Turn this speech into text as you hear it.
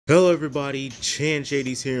Hello everybody, Chan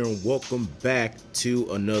Shady's here and welcome back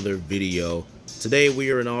to another video. Today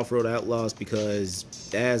we are in Off-Road Outlaws because,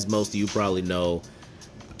 as most of you probably know,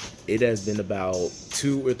 it has been about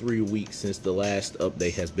 2 or 3 weeks since the last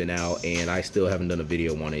update has been out, and I still haven't done a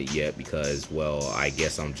video on it yet because, well, I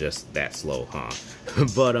guess I'm just that slow, huh?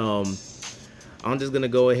 But I'm just gonna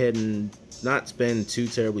go ahead and not spend too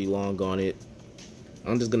terribly long on it.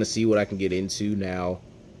 I'm just gonna see what I can get into now.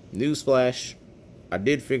 Newsflash, I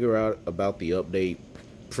did figure out about the update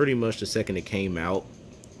pretty much the second it came out.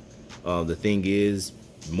 The thing is,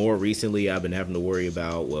 more recently I've been having to worry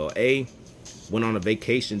about, well, went on a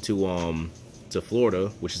vacation to Florida,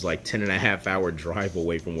 which is like 10.5-hour drive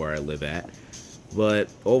away from where I live at. But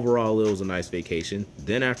overall it was a nice vacation.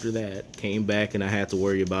 Then after that, came back and I had to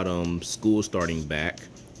worry about school starting back,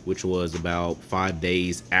 which was about 5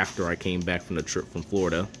 days after I came back from the trip from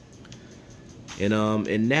Florida.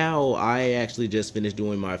 And now I actually just finished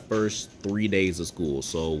doing my first 3 days of school.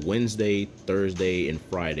 So Wednesday, Thursday, and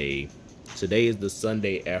Friday. Today is the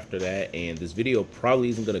Sunday after that, and this video probably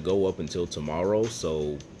isn't gonna go up until tomorrow.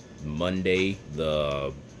 So Monday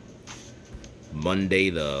the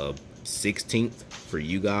 16th for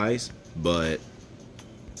you guys. But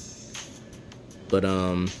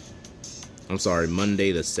I'm sorry,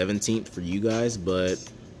 Monday the 17th for you guys. But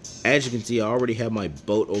as you can see, I already have my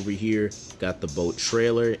boat over here, got the boat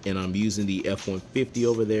trailer, and I'm using the F-150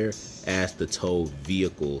 over there as the tow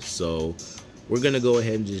vehicle. So we're gonna go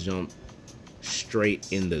ahead and just jump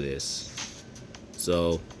straight into this.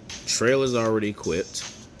 So trailer's already equipped,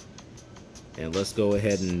 and let's go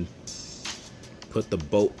ahead and put the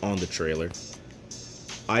boat on the trailer.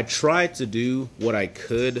 I tried to do what I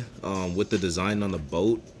could with the design on the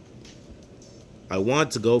boat. I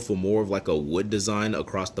want to go for more of like a wood design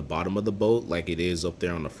across the bottom of the boat like it is up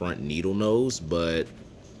there on the front needle nose, but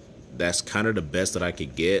that's kind of the best that I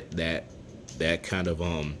could get. That kind of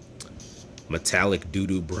metallic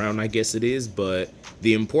doo-doo brown, I guess it is. But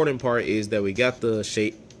the important part is that we got the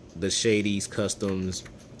Shady's Customs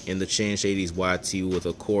and the Chan Shady's YT with,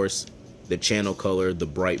 of course, the channel color, the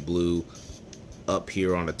bright blue up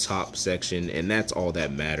here on the top section, and that's all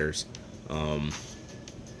that matters.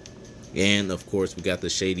 And of course we got the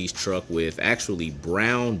Shady's truck with actually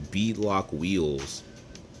brown beadlock wheels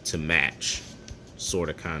to match,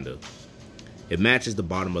 sorta, kinda. It matches the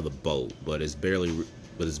bottom of the boat, but it's barely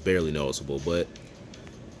noticeable. But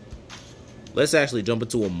let's actually jump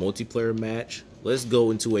into a multiplayer match. Let's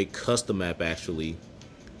go into a custom map actually,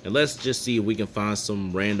 and let's just see if we can find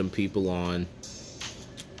some random people on.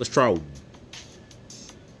 Let's try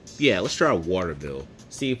Waterville.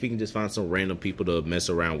 See if we can just find some random people to mess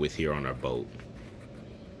around with here on our boat,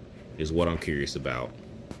 is what I'm curious about.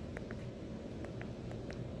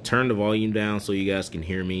 Turn the volume down so you guys can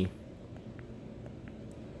hear me,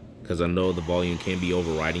 because I know the volume can be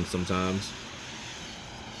overriding sometimes.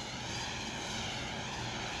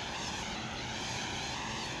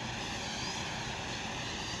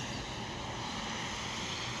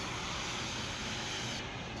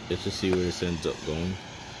 Let's just see where this ends up going.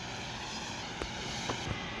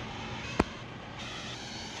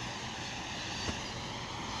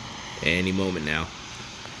 Any moment now.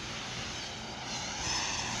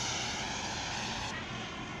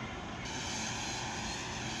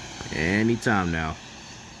 Anytime now.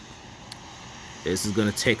 This is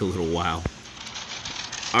gonna take a little while.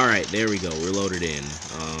 Alright, there we go. We're loaded in.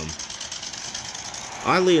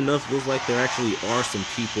 Oddly enough, it looks like there actually are some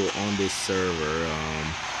people on this server.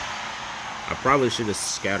 I probably should have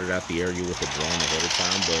scouted out the area with a drone ahead of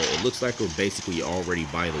time, but it looks like we're basically already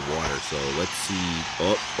by the water. So let's see.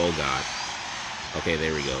 Oh god. Okay,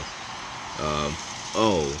 there we go.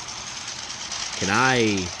 Oh. Can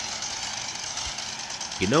I...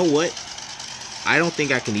 You know what? I don't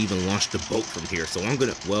think I can even launch the boat from here, so I'm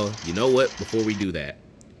gonna... Well, you know what? Before we do that,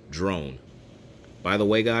 drone. By the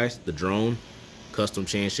way, guys, the drone, custom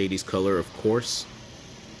Chan Shady's color, of course.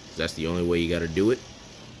 That's the only way you gotta do it.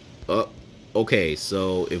 Okay,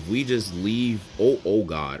 so if we just leave... Oh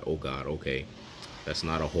god, okay. That's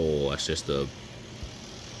not a hole, that's just a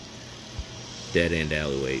dead-end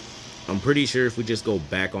alleyway. I'm pretty sure if we just go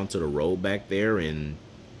back onto the road back there and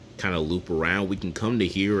kind of loop around, we can come to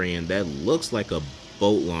here, and that looks like a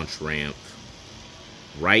boat launch ramp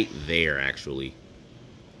right there, actually.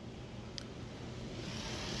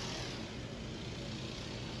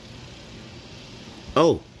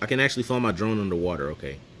 Oh, I can actually fly my drone underwater,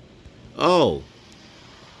 okay. Oh,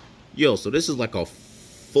 yo, so this is like a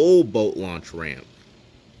full boat launch ramp.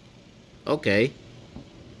 Okay,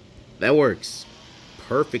 that works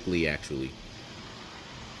perfectly, actually.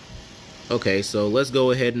 Okay, so let's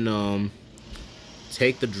go ahead and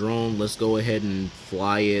take the drone. Let's go ahead and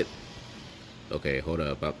fly it. Okay, hold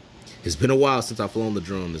up. It's been a while since I've flown the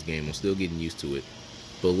drone in this game. I'm still getting used to it.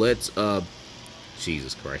 But let's,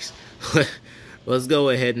 Jesus Christ. Let's go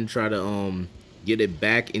ahead and try to, get it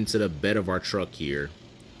back into the bed of our truck here.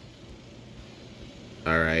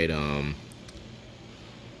 Alright,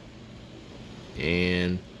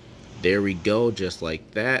 and there we go, just like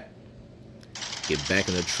that. Get back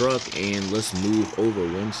in the truck, and let's move over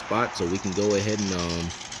one spot so we can go ahead and,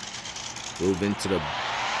 move into the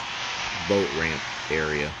boat ramp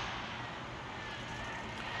area.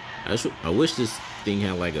 I wish this thing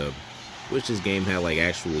had like wish this game had like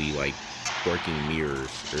actually like working mirrors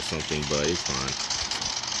or something, but it's fine.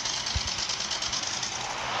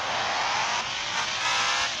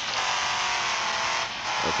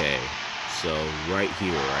 Okay, so right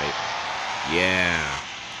here, right? Yeah.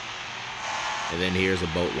 And then here's a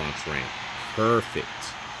boat launch ramp. Perfect.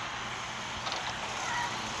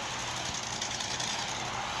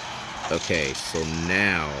 Okay, so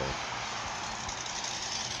now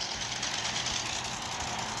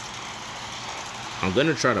I'm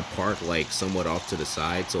gonna try to park like somewhat off to the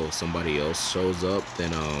side, so if somebody else shows up,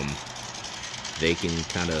 then they can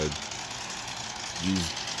kind of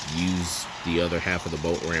use the other half of the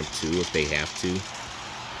boat ramp too if they have to.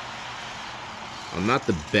 I'm not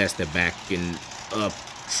the best at backing up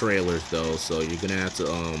trailers though, so you're gonna have to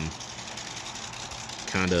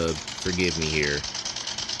kind of forgive me here.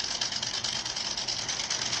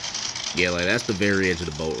 Yeah, like that's the very edge of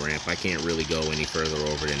the boat ramp. I can't really go any further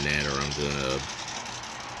over than that,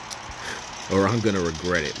 or I'm gonna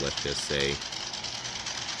regret it, let's just say.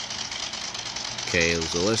 Okay,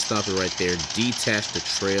 so let's stop it right there. Detach the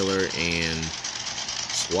trailer and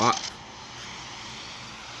swap.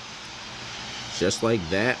 Just like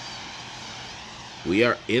that. We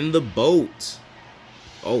are in the boat.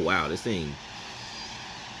 Oh wow, this thing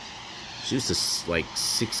shoots to like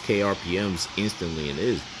 6K RPMs instantly, and it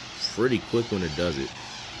is pretty quick when it does it.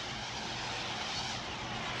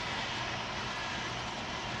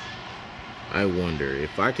 I wonder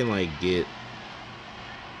if I can like get...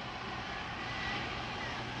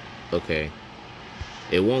 Okay.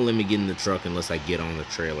 It won't let me get in the truck unless I get on the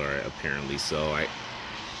trailer, apparently. So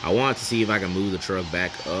I want to see if I can move the truck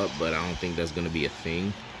back up, but I don't think that's going to be a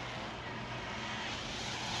thing.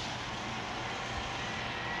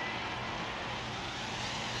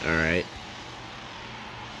 Alright.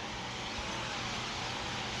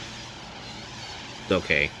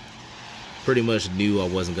 Okay. Pretty much knew I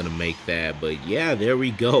wasn't going to make that, but yeah, there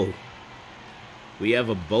we go. We have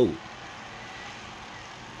a boat.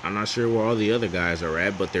 I'm not sure where all the other guys are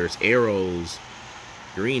at, but there's arrows,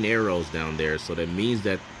 green arrows down there, so that means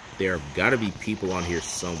that there have got to be people on here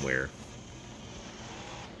somewhere.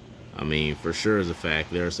 I mean, for sure as a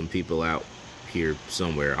fact, there are some people out here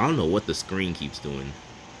somewhere. I don't know what the screen keeps doing.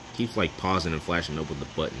 It keeps like pausing and flashing open the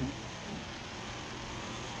button.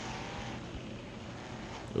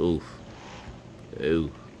 Oof.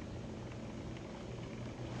 Ooh.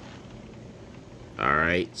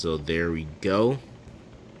 Alright, so there we go.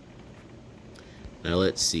 Now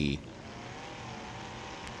let's see.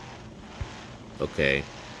 Okay.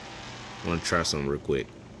 I want to try something real quick.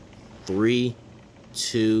 3,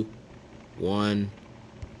 2, 1,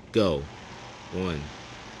 go. 1,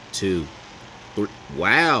 2, 3.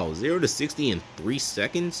 Wow, 0 to 60 in 3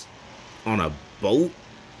 seconds on a boat?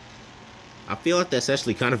 I feel like that's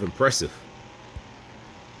actually kind of impressive.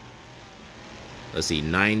 Let's see,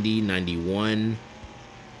 90, 91,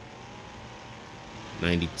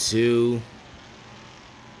 92,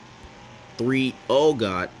 3. Oh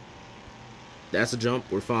god, that's a jump.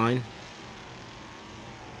 We're fine.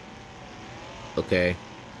 Okay,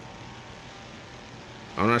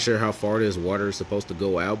 I'm not sure how far this water is supposed to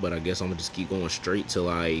go out, but I guess I'm gonna just keep going straight till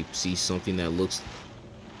I see something that looks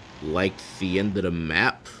like the end of the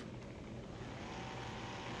map,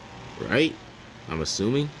 right? I'm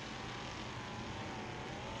assuming.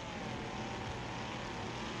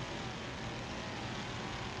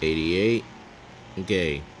 $88.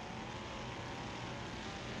 Okay.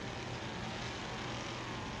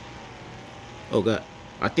 Oh god,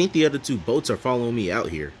 I think the other 2 boats are following me out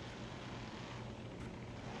here.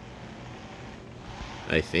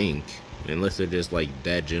 I think, unless they're just like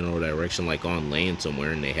that general direction, like on land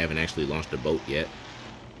somewhere, and they haven't actually launched a boat yet.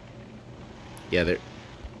 Yeah,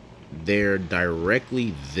 they're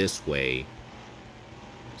directly this way.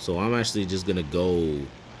 So I'm actually just gonna go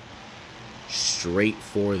straight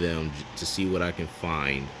for them to see what I can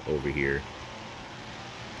find over here.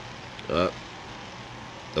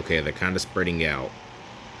 Okay, they're kind of spreading out.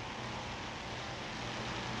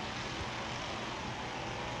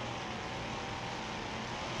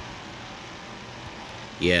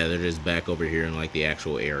 Yeah, they're just back over here in like the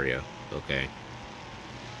actual area. Okay.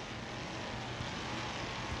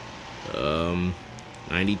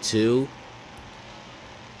 92.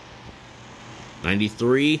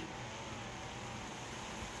 93.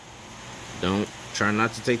 Don't try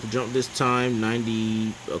not to take the jump this time.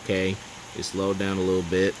 90. Okay. It slowed down a little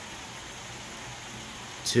bit.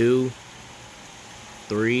 2.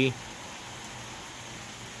 3.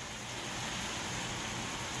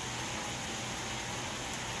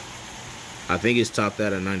 I think it's topped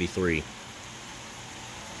out at 93.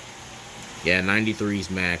 Yeah, 93's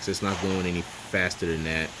max. It's not going any faster than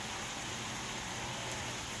that.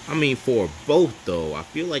 I mean, for a boat, though, I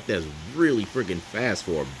feel like that's really freaking fast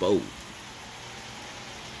for a boat.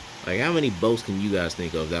 Like, how many boats can you guys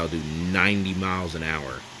think of that'll do 90 miles an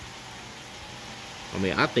hour? I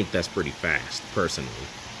mean, I think that's pretty fast, personally.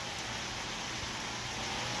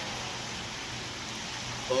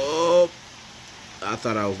 Oh, I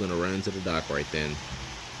thought I was going to run into the dock right then.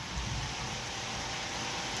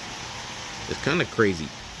 It's kind of crazy.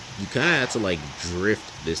 You kind of have to, like,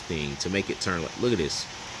 drift this thing to make it turn. Like, look at this.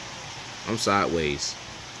 I'm sideways.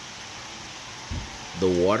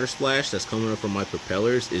 The water splash that's coming up from my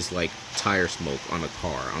propellers is like tire smoke on a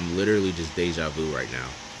car. I'm literally just deja vu right now.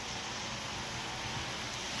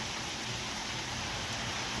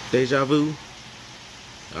 Deja vu?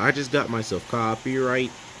 I just got myself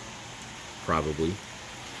copyright. Probably.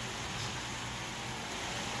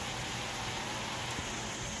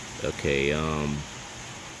 Okay,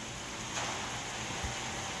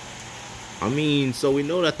 I mean, so we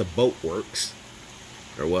know that the boat works.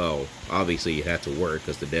 Or, well, obviously it had to work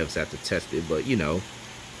because the devs had to test it. But, you know,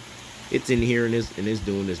 it's in here and it's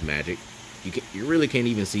doing this magic. You really can't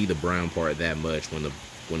even see the brown part that much when the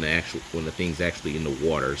thing's actually in the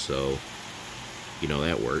water. So, you know,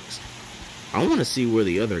 that works. I want to see where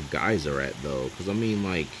the other guys are at, though. Because, I mean,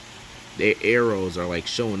 like, their arrows are, like,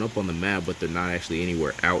 showing up on the map, but they're not actually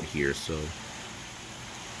anywhere out here. So,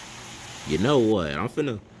 you know what?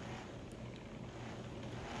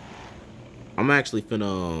 I'm actually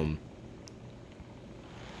finna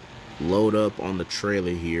load up on the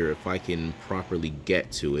trailer here if I can properly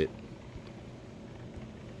get to it.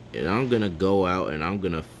 And I'm gonna go out and I'm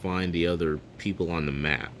gonna find the other people on the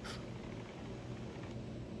map.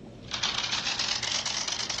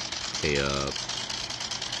 Okay,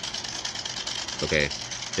 okay,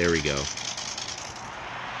 there we go.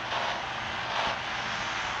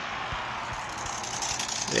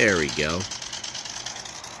 There we go.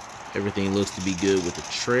 Everything looks to be good with the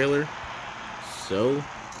trailer. So,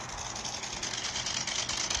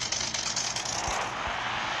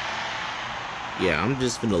 yeah, I'm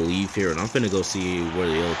just gonna leave here and I'm gonna go see where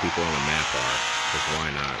the other people on the map are. Because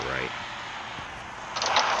why not, right?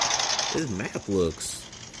 This map looks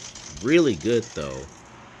really good, though.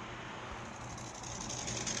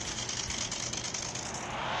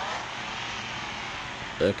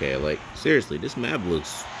 Okay, like, seriously, this map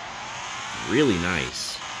looks really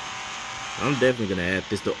nice. I'm definitely gonna add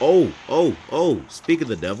this to. Oh! Speak of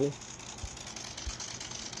the devil.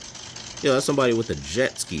 Yeah, that's somebody with a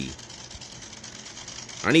jet ski.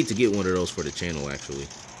 I need to get one of those for the channel, actually.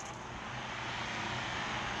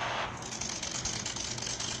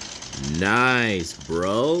 Nice,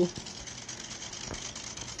 bro.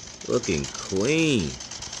 Looking clean.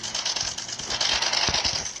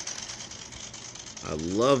 I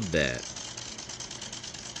love that.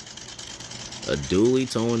 A dually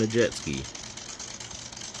towing a jet ski.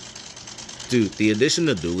 Dude, the addition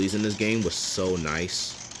of dualies in this game was so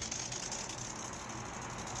nice.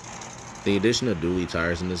 The addition of dually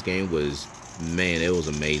tires in this game was, man, it was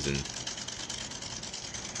amazing.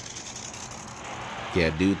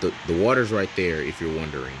 Yeah, dude, the water's right there, if you're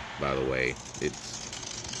wondering, by the way. It's...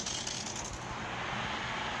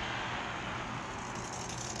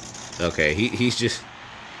 Okay, he's just...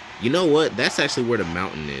 You know what? That's actually where the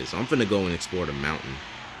mountain is. I'm finna go and explore the mountain.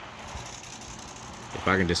 If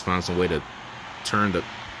I can just find some way to turn the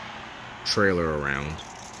trailer around.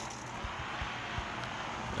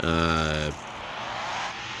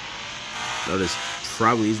 No, this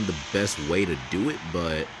probably isn't the best way to do it,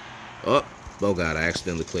 but... Oh god, I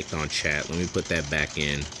accidentally clicked on chat. Let me put that back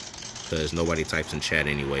in. Because nobody types in chat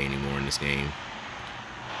anyway anymore in this game.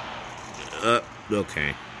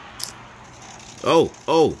 Okay. Oh,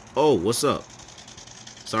 what's up?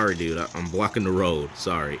 Sorry, dude. I'm blocking the road.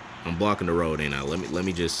 Sorry. I'm blocking the road, ain't I? Let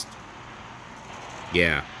me just...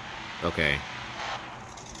 Yeah. Okay.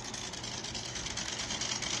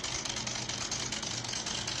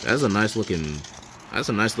 That's a nice looking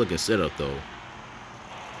setup, though.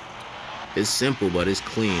 It's simple, but it's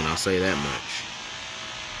clean. I'll say that much.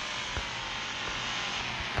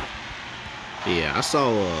 Yeah, I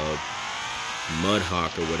saw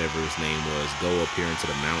Mudhawk or whatever his name was go up here into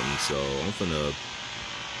the mountain, so I'm gonna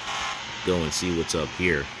go and see what's up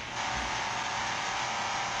here.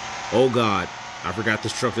 Oh god, I forgot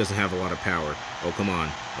this truck doesn't have a lot of power. Oh, come on.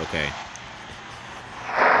 Okay.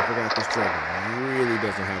 I forgot this truck really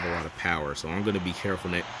doesn't have a lot of power, so I'm gonna be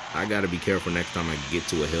careful. I gotta be careful next time I get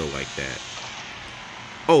to a hill like that.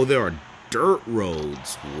 Oh, there are dirt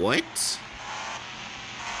roads. What?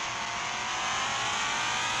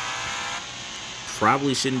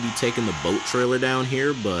 Probably shouldn't be taking the boat trailer down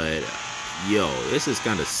here, but yo, this is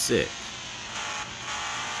kind of sick.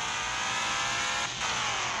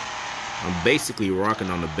 I'm basically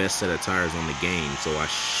rocking on the best set of tires on the game, so I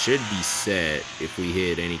should be set if we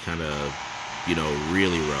hit any kind of, you know,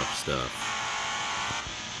 really rough stuff.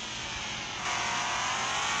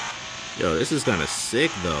 Yo, this is kind of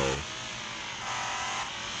sick, though.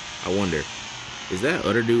 I wonder, is that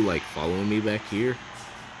other dude, like, following me back here?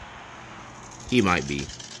 He might be.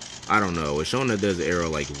 I don't know. It's showing that there's an arrow,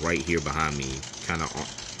 like, right here behind me, kind of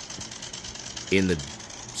in the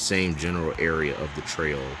same general area of the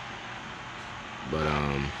trail. But,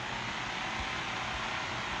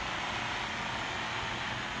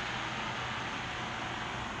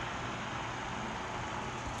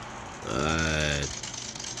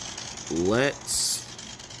 let's...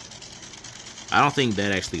 I don't think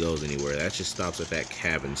that actually goes anywhere. That just stops at that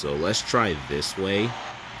cabin. So let's try this way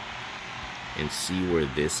and see where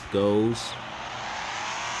this goes.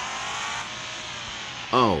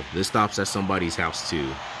 Oh, this stops at somebody's house too.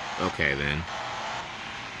 Okay, then.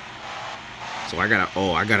 So I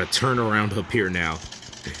gotta turn around up here now.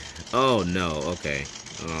 Oh no, okay.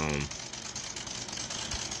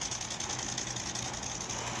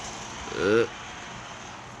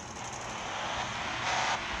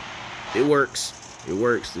 It works. It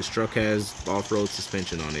works. This truck has off-road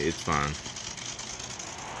suspension on it. It's fine.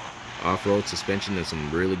 Off-road suspension and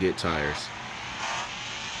some really good tires.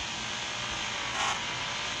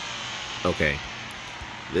 Okay.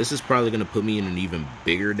 This is probably going to put me in an even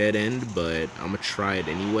bigger dead end, but I'm going to try it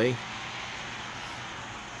anyway.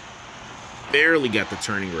 Barely got the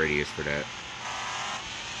turning radius for that.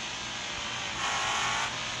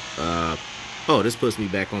 Oh, this puts me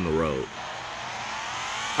back on the road.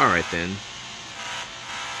 Alright then.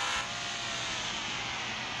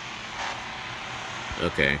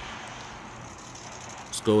 Okay.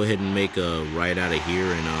 Let's go ahead and make a right out of here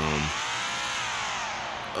and,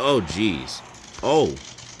 oh, jeez. Oh.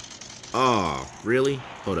 Oh, really?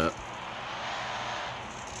 Hold up.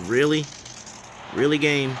 Really? Really,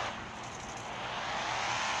 game?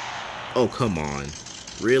 Oh, come on.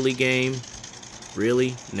 Really, game?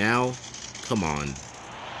 Really? Now? Come on.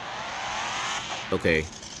 Okay.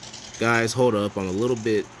 Guys, hold up. I'm a little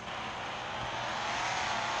bit...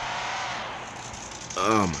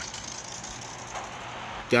 Oh, my...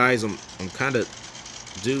 Guys, I'm kind of...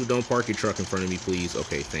 Dude, don't park your truck in front of me, please.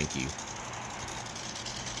 Okay, thank you.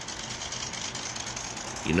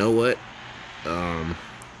 You know what?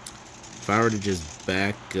 If I were to just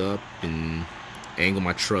back up and angle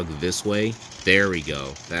my truck this way, there we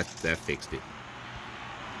go. That fixed it.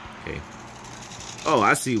 Okay. Oh,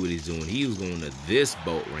 I see what he's doing. He was going to this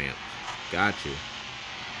boat ramp. Gotcha.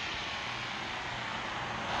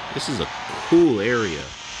 This is a cool area.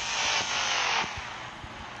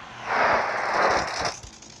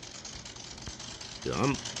 Dude,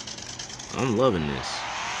 I'm loving this.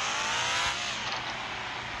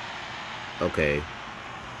 Okay.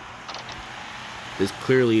 This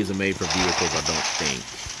clearly isn't made for vehicles, I don't think.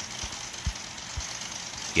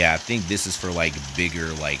 Yeah, I think this is for, like,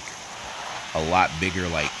 bigger, like, a lot bigger,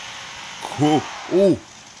 like, cool. Ooh.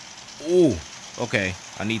 Ooh. Okay.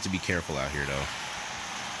 I need to be careful out here, though.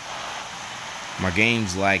 My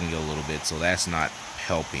game's lagging a little bit, so that's not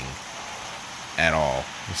helping at all.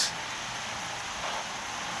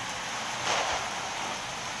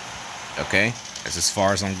 Okay. That's as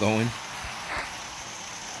far as I'm going.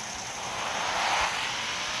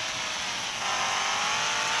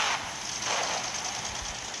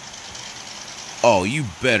 Oh, you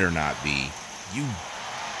better not be. You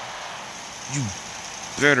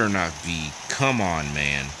better not be. Come on,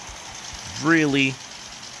 man. Really?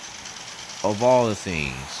 Of all the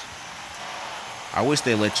things. I wish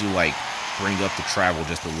they let you, like, bring up the travel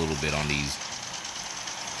just a little bit on these.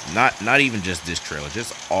 Not even just this trailer.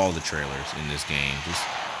 Just all the trailers in this game. Just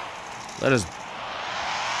let us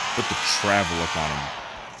put the travel up on them.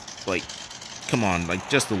 Like, come on. Like,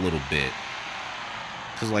 just a little bit.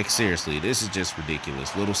 Because, like, seriously, this is just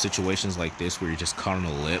ridiculous. Little situations like this where you're just caught on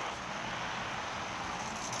a lip.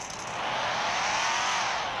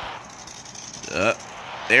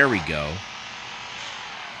 There we go.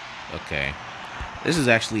 Okay. This is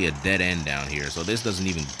actually a dead end down here, so this doesn't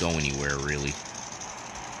even go anywhere, really.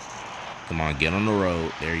 Come on, get on the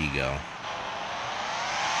road. There you go.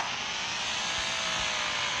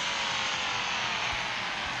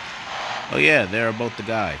 Oh, yeah, there are both the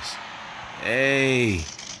guys. Hey.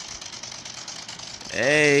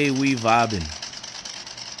 Hey, we vibing.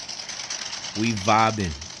 We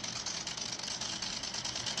vibing.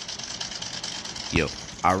 Yo,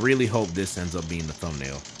 I really hope this ends up being the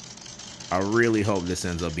thumbnail. I really hope this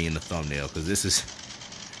ends up being the thumbnail, because this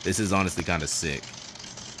is honestly kind of sick.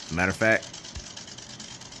 Matter of fact,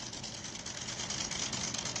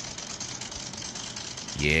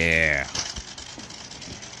 yeah.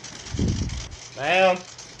 Ma'am.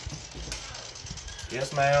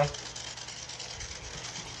 Yes, ma'am.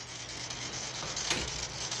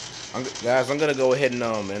 Guys, I'm gonna go ahead and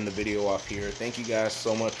end the video off here. Thank you guys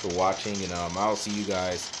so much for watching, and I'll see you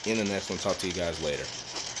guys in the next one. Talk to you guys later.